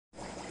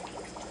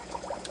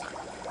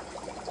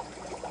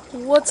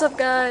What's up,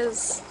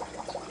 guys?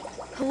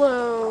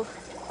 Hello.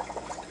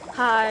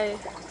 Hi.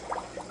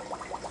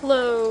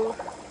 Hello.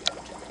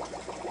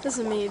 This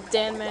is me,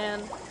 Dan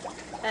Man,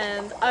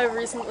 and I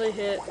recently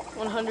hit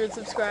 100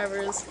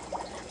 subscribers,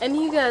 and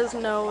you guys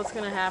know what's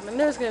gonna happen.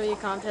 There's gonna be a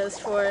contest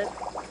for it.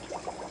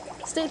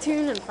 Stay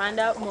tuned and find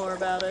out more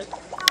about it.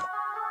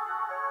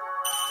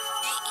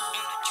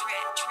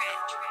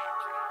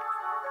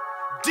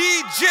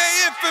 DJ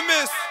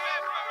Infamous!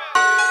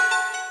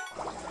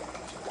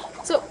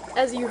 So,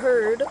 as you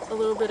heard a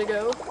little bit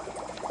ago,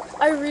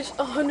 I reached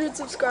 100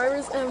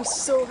 subscribers, and I'm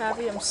so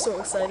happy, I'm so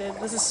excited.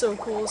 This is so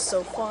cool,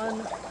 so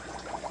fun.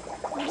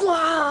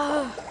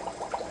 Blah!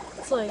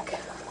 It's like,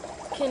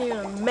 can't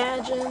even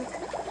imagine.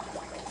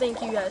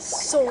 Thank you guys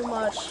so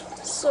much,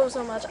 so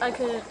much.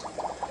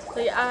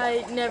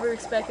 I never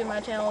expected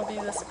my channel to be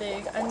this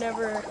big. I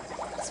never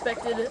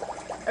expected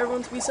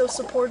everyone to be so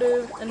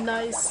supportive and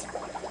nice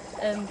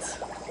and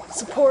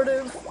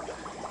supportive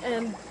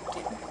and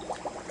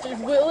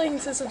willing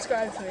to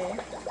subscribe to me.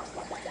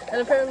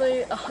 And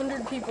apparently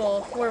 100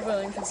 people were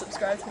willing to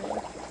subscribe to me.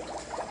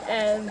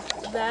 And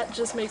that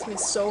just makes me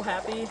so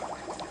happy.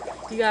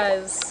 You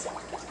guys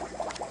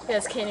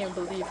can't even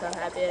believe how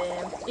happy I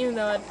am. Even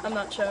though I'm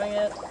not showing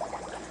it.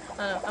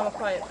 I'm a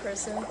quiet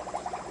person.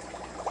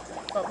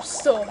 But I'm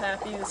so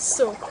happy. It's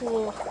so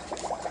cool.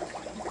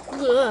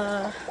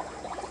 Ugh.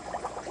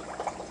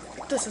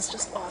 This is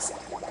just awesome.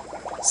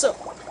 So,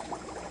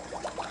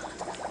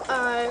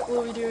 I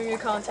will be doing a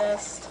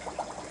contest,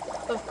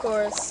 of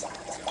course,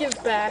 to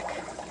give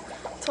back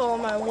to all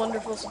my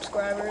wonderful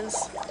subscribers.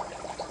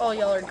 All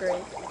y'all are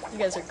great. You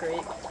guys are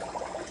great.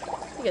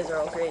 You guys are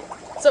all great.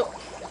 So,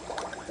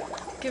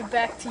 give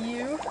back to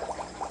you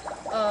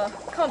a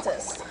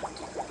contest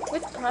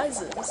with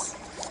prizes,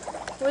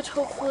 which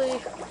hopefully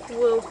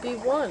will be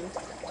won.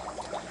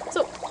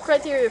 So,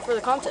 criteria for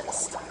the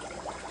contest.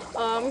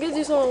 I'm gonna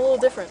do something a little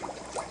different.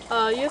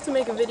 You have to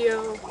make a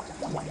video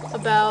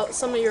about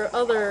some of your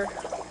other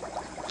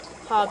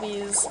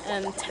hobbies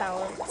and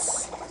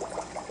talents.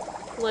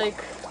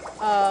 Like,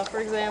 for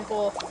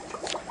example,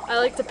 I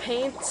like to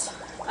paint,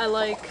 I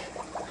like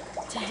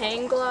to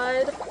hang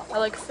glide, I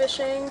like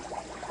fishing,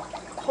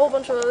 a whole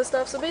bunch of other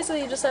stuff. So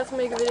basically you just have to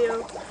make a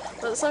video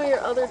about some of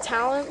your other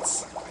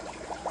talents.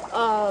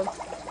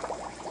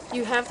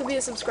 You have to be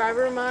a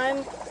subscriber of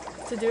mine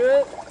to do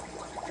it.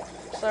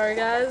 Sorry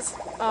guys.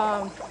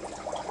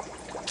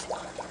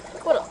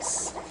 What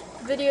else?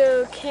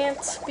 Video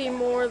can't be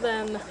more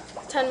than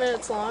 10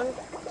 minutes long. It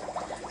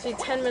should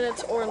be 10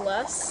 minutes or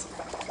less.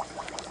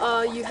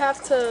 You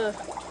have to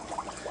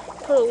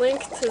put a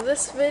link to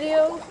this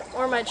video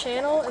or my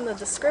channel in the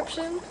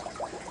description,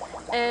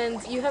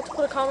 and you have to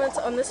put a comment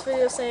on this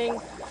video saying,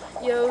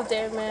 "Yo,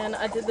 Dan Man,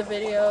 I did the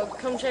video,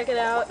 come check it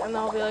out," and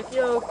I'll be like,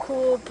 "Yo,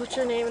 cool, put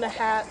your name in a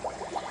hat,"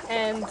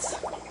 and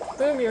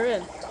boom, you're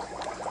in.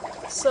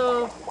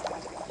 So,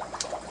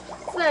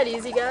 it's that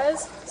easy,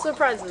 guys. So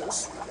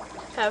prizes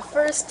have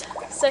first,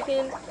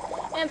 second,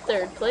 and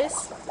third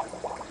place.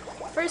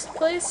 First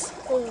place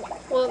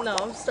will no,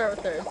 I'll start with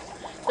third.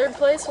 Third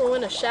place will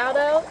win a shout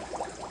out,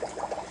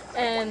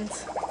 and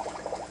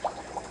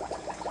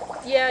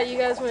yeah, you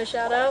guys win a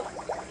shout out.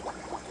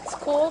 It's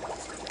cool.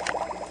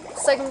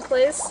 Second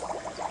place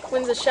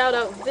wins a shout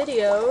out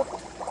video,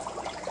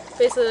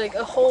 basically like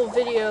a whole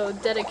video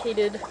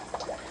dedicated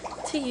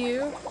to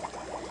you.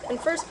 And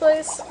first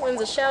place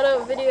wins a shout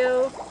out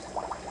video.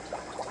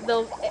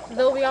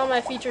 They'll be on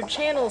my featured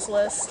channels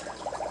list,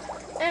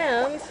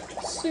 and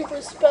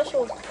super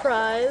special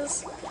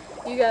prize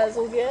you guys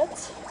will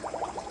get.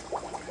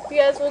 You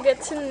guys will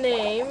get to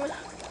name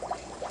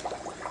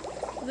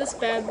this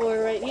bad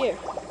boy right here.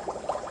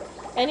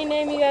 Any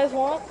name you guys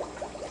want.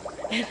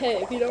 And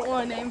hey, if you don't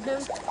want to name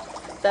him,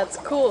 that's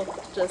cool.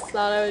 Just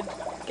thought I would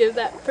give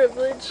that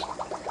privilege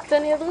to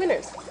any of the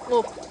winners.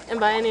 Well, and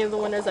by any of the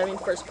winners, I mean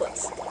first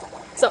place.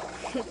 So,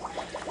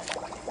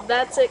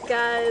 that's it,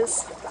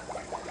 guys.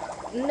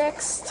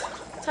 Next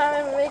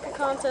time I make a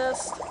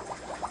contest,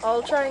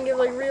 I'll try and give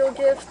like real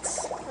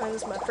gifts. And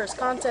this is my first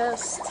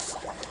contest.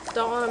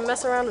 Don't want to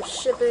mess around with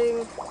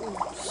shipping and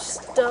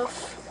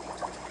stuff.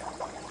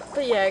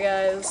 But yeah,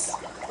 guys,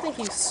 thank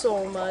you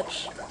so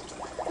much.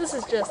 This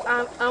is just,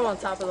 I'm on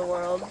top of the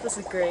world. This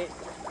is great.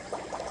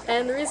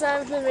 And the reason I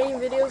haven't been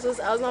making videos is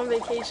I was on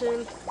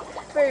vacation,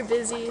 very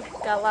busy,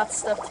 got lots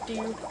of stuff to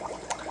do.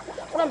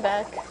 But I'm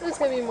back. There's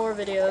gonna be more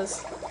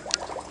videos.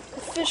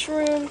 The fish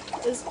room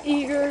is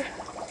eager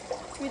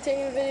to be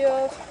taking a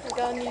video of. I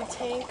got a new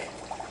tank.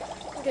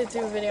 I'm gonna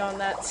do a video on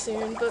that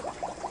soon, but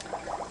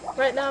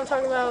right now I'm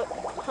talking about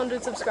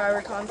 100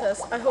 subscriber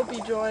contest. I hope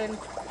you join.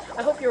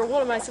 I hope you're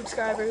one of my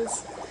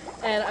subscribers,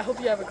 and I hope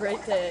you have a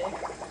great day.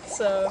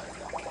 So,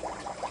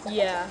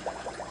 yeah.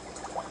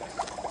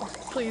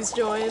 Please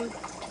join.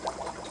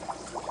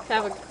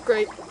 Have a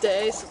great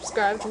day.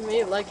 Subscribe to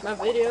me, like my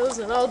videos,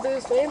 and I'll do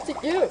the same to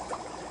you.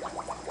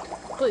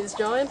 Please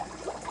join.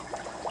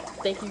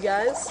 Thank you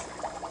guys.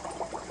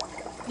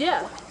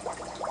 Yeah.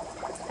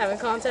 Have a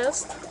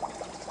contest.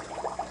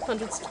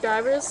 100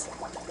 subscribers.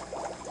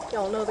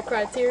 Y'all know the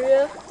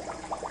criteria.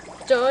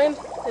 join.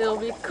 It'll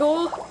be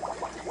cool.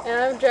 And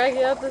I'm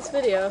dragging out this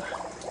video.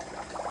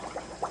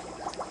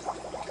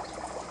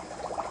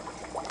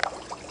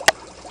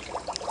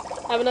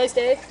 Have a nice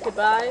day.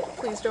 Goodbye.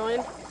 Please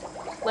join.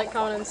 Like,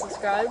 comment, and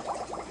subscribe.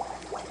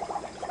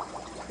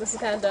 This is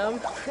kind of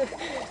dumb.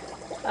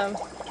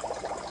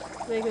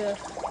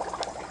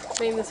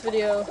 Making this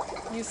video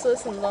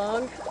useless and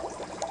long.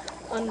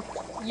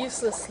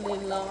 Uselessly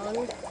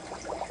long.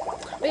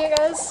 But yeah,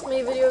 guys,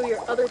 make a video of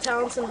your other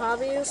talents and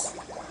hobbies.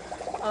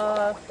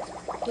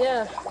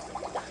 Yeah.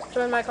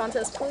 Join my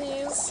contest,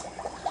 please.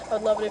 I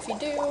would love it if you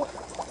do.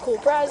 Cool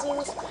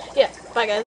prizes. Yeah, bye, guys.